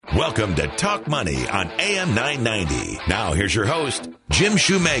Welcome to Talk Money on AM 990. Now, here's your host, Jim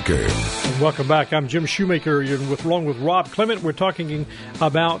Shoemaker. Welcome back. I'm Jim Shoemaker. Along with Rob Clement, we're talking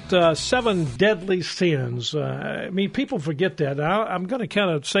about 7 deadly sins. People forget that. I'm going to kind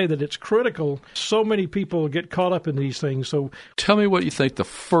of say that it's critical. So many people get caught up in these things. So, tell me what you think the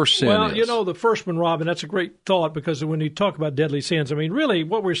first sin is. Well, the first one, Rob, and that's a great thought, because when you talk about deadly sins, really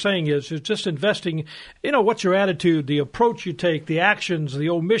what we're saying is just investing, what's your attitude, the approach you take, the actions, the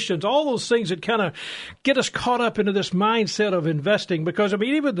omissions, all those things that kind of get us caught up into this mindset of investing. Because,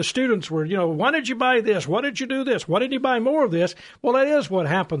 even the students were, why did you buy this? Why did you do this? Why didn't you buy more of this? Well, that is what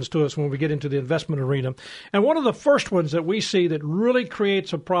happens to us when we get into the investment arena. And one of the first ones that we see that really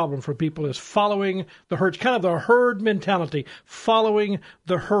creates a problem for people is following the herd. It's kind of the herd mentality, following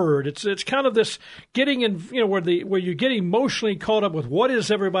the herd. It's kind of this getting in, where you get emotionally caught up with what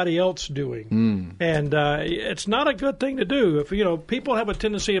is everybody else doing. And it's not a good thing to do. If, people have a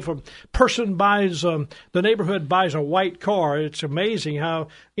tendency, if a person buys, the neighborhood buys a white car, it's amazing how,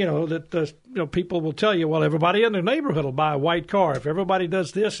 people will tell you, well, everybody in the neighborhood will buy a white car. If everybody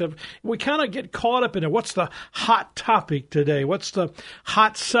does this, we kind of get caught up in it. What's the hot topic today? What's the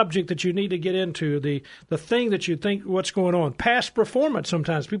hot subject that you need to get into? The thing that you think, what's going on? Past performance.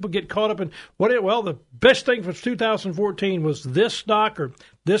 Sometimes people get caught up in the best thing for 2014 was this stock or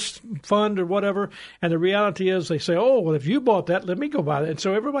this fund or whatever. And the reality is they say, oh, well, if you bought that, let me go buy it. And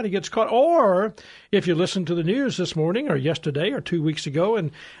so everybody gets caught. Or if you listen to the news this morning or yesterday or 2 weeks ago,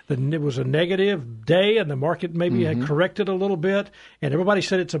 and it was a negative day and the market maybe had corrected a little bit and everybody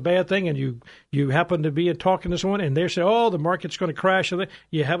said it's a bad thing, and you happen to be talking to someone and they say, oh, the market's going to crash.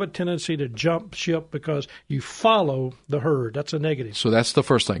 You have a tendency to jump ship because you follow the herd. That's a negative. So that's the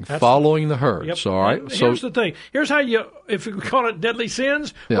first thing, following the herd. Yep. So, all right. Here's the thing. Here's how if we call it deadly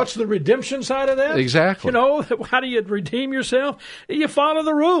sins, what's the redemption side of that? Exactly. How do you redeem yourself? You follow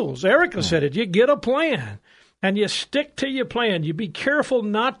the rules. Erica said it. You get a plan. And you stick to your plan. You be careful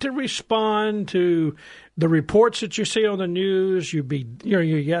not to respond to the reports that you see on the news. You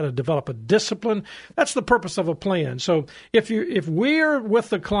got to develop a discipline. That's the purpose of a plan. So if we're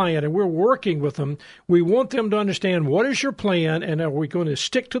with the client and we're working with them, we want them to understand what is your plan, and are we going to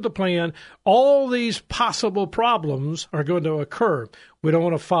stick to the plan? All these possible problems are going to occur. We don't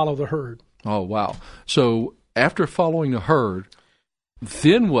want to follow the herd. Oh, wow. So after following the herd,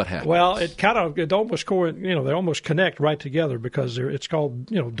 then what happens? Well, it almost they almost connect right together, because it's called,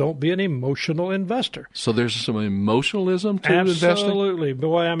 don't be an emotional investor. So there's some emotionalism to investing? Absolutely.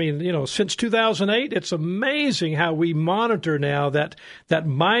 Boy, since 2008, it's amazing how we monitor now that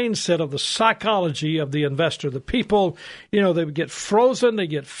mindset of the psychology of the investor. The people, they get frozen, they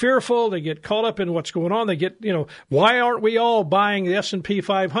get fearful, they get caught up in what's going on. They get, why aren't we all buying the S&P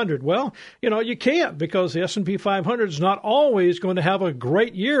 500? Well, you can't, because the S&P 500 is not always going to have a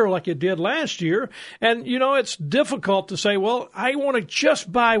great year like it did last year. And, it's difficult to say, well, I want to just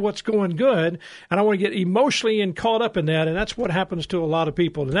buy what's going good, and I want to get emotionally caught up in that. And that's what happens to a lot of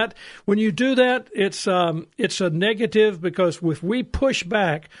people. And that, when you do that, it's a negative, because if we push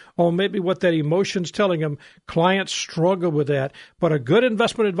back on maybe what that emotion's telling them, clients struggle with that. But a good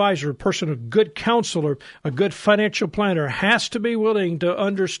investment advisor, a good counselor, a good financial planner has to be willing to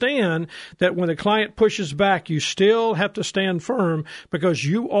understand that when the client pushes back, you still have to stand firm, because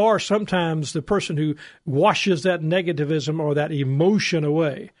you are sometimes the person who washes that negativism or that emotion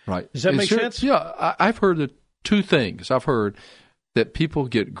away. Right. Does that make sense? Yeah. I've heard two things. I've heard that people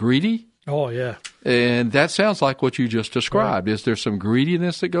get greedy. Oh, yeah. And that sounds like what you just described. Right. Is there some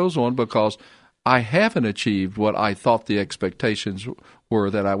greediness that goes on because I haven't achieved what I thought the expectations were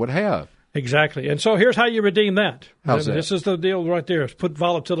that I would have? Exactly. And so here's how you redeem that. How's that? This is the deal right there. Put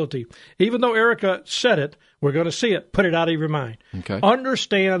volatility. Even though Erica said it, we're going to see it. Put it out of your mind. Okay.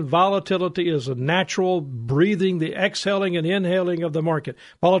 Understand volatility is a natural breathing, the exhaling and inhaling of the market.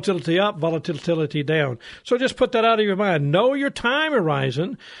 Volatility up, volatility down. So just put that out of your mind. Know your time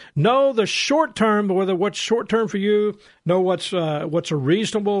horizon. Know the short term, what's short term for you. Know what's a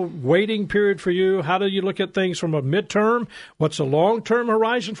reasonable waiting period for you. How do you look at things from a midterm? What's a long-term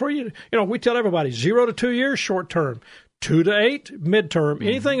horizon for you? We tell everybody 0 to 2 years, short term. 2 to 8, midterm.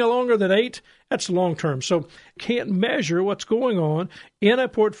 Anything longer than 8, that's long term. So can't measure what's going on in a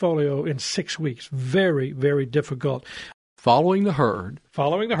portfolio in 6 weeks. Very, very difficult. Following the herd.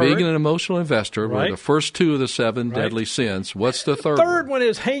 Being an emotional investor were the first 2 of the 7 deadly sins. What's the third one? The third one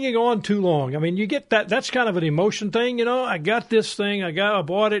is hanging on too long. You get that. That's kind of an emotion thing. I got this thing. I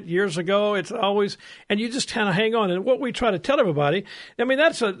bought it years ago. It's always, and you just kind of hang on. And what we try to tell everybody,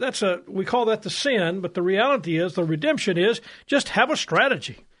 we call that the sin, but the reality is, the redemption is, just have a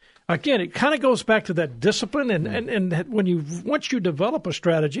strategy. again, it kind of goes back to that discipline. And once you develop a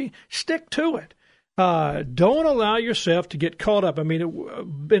strategy, stick to it. Don't allow yourself to get caught up. I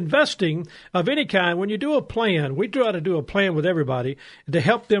mean, investing of any kind, when you do a plan, we try to do a plan with everybody to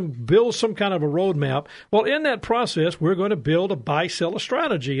help them build some kind of a roadmap. Well, in that process, we're going to build a buy-sell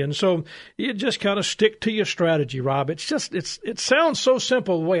strategy. And so you just kind of stick to your strategy, Rob. It sounds so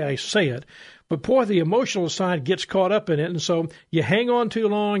simple the way I say it. But, boy, the emotional side gets caught up in it, and so you hang on too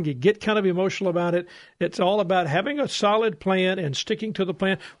long, you get kind of emotional about it. It's all about having a solid plan and sticking to the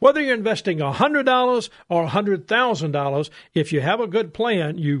plan. Whether you're investing $100 or $100,000, if you have a good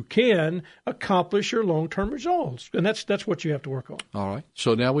plan, you can accomplish your long-term results, and that's what you have to work on. All right.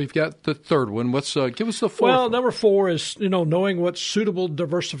 So now we've got the third one. Give us the fourth. Well, number 4 is knowing what suitable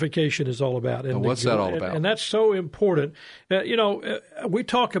diversification is all about. And what's that all about? And that's so important. We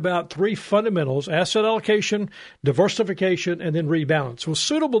talk about 3 fundamentals: asset allocation, diversification, and then rebalance. Well,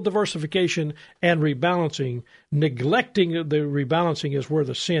 suitable diversification and rebalancing, neglecting the rebalancing is where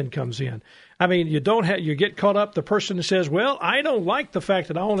the sin comes in. I mean, you get caught up. The person who says, well, I don't like the fact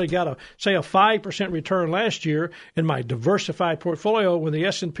that I only got a 5% return last year in my diversified portfolio when the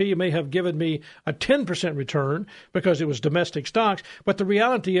S&P may have given me a 10% return because it was domestic stocks. But the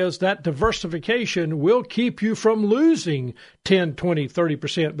reality is that diversification will keep you from losing 10, 20,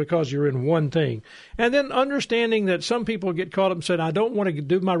 30% because you're in one thing. And then understanding that some people get caught up and said, I don't want to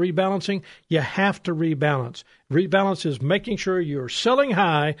do my rebalancing. You have to rebalance. Rebalance is making sure you're selling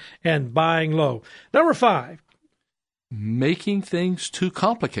high and buying low. Number 5. Making things too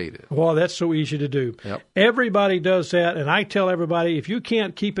complicated. Well, that's so easy to do. Yep. Everybody does that, and I tell everybody, if you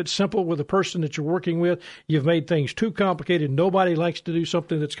can't keep it simple with the person that you're working with, you've made things too complicated. Nobody likes to do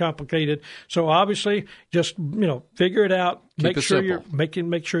something that's complicated. So obviously, just figure it out. Make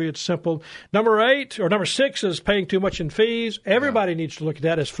sure it's simple. Number 6 is paying too much in fees. Everybody needs to look at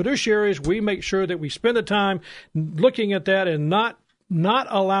that. As fiduciaries, we make sure that we spend the time looking at that and not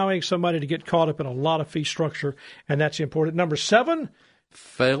allowing somebody to get caught up in a lot of fee structure, and that's important. Number 7,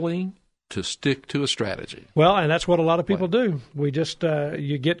 failing to stick to a strategy. Well, and that's what a lot of people do. We just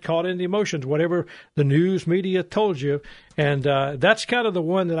you get caught in the emotions, whatever the news media told you, and that's kind of the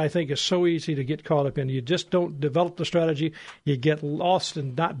one that I think is so easy to get caught up in. You just don't develop the strategy. You get lost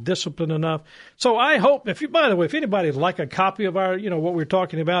and not disciplined enough. So I hope, if anybody would like a copy of our, what we're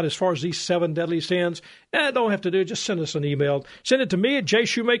talking about as far as these 7 deadly sins, don't have to do it. Just send us an email. Send it to me at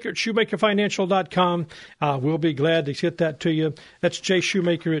jshoemaker@shoemakerfinancial.com. We'll be glad to get that to you. That's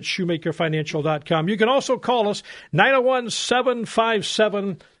jshoemaker@shoemakerfinancial.com. You can also call us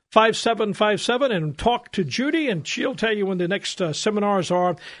 901-757 5757 and talk to Judy, and she'll tell you when the next seminars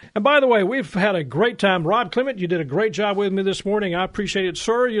are. And by the way, we've had a great time. Rob Clement, you did a great job with me this morning. I appreciate it,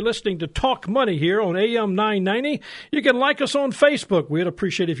 sir. You're listening to Talk Money here on AM 990. You can like us on Facebook. We'd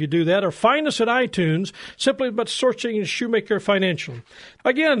appreciate if you do that, or find us at iTunes simply by searching Shoemaker Financial.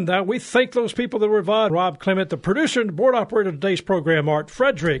 Again, we thank those people that were involved. Rob Clement, the producer and board operator of today's program, Art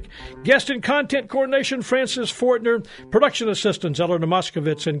Frederick. Guest and content coordination, Francis Fortner. Production assistants, Eleanor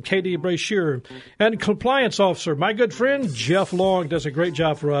Moskowitz and Katie Brashear. And compliance officer, my good friend, Jeff Long, does a great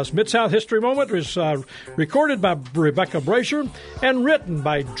job for us. Mid-South History Moment is recorded by Rebecca Brasher and written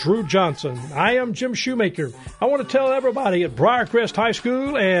by Drew Johnson. I am Jim Shoemaker. I want to tell everybody at Briarcrest High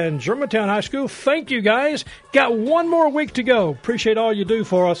School and Germantown High School, thank you guys. Got one more week to go. Appreciate all you do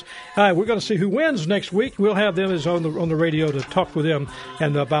for us. We're going to see who wins next week. We'll have them on the radio to talk with them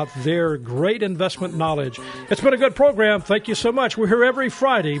and about their great investment knowledge. It's been a good program. Thank you so much. We're here every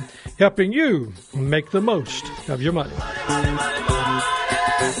Friday helping you make the most of your money.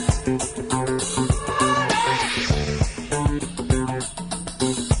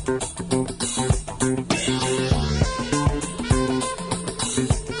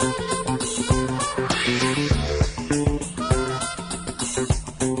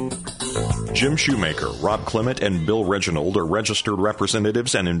 Jim Shoemaker, Rob Clement, and Bill Reginald are registered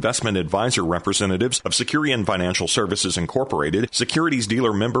representatives and investment advisor representatives of Securian Financial Services Incorporated, securities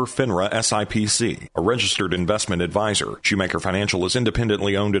dealer member FINRA SIPC, a registered investment advisor. Shoemaker Financial is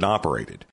independently owned and operated.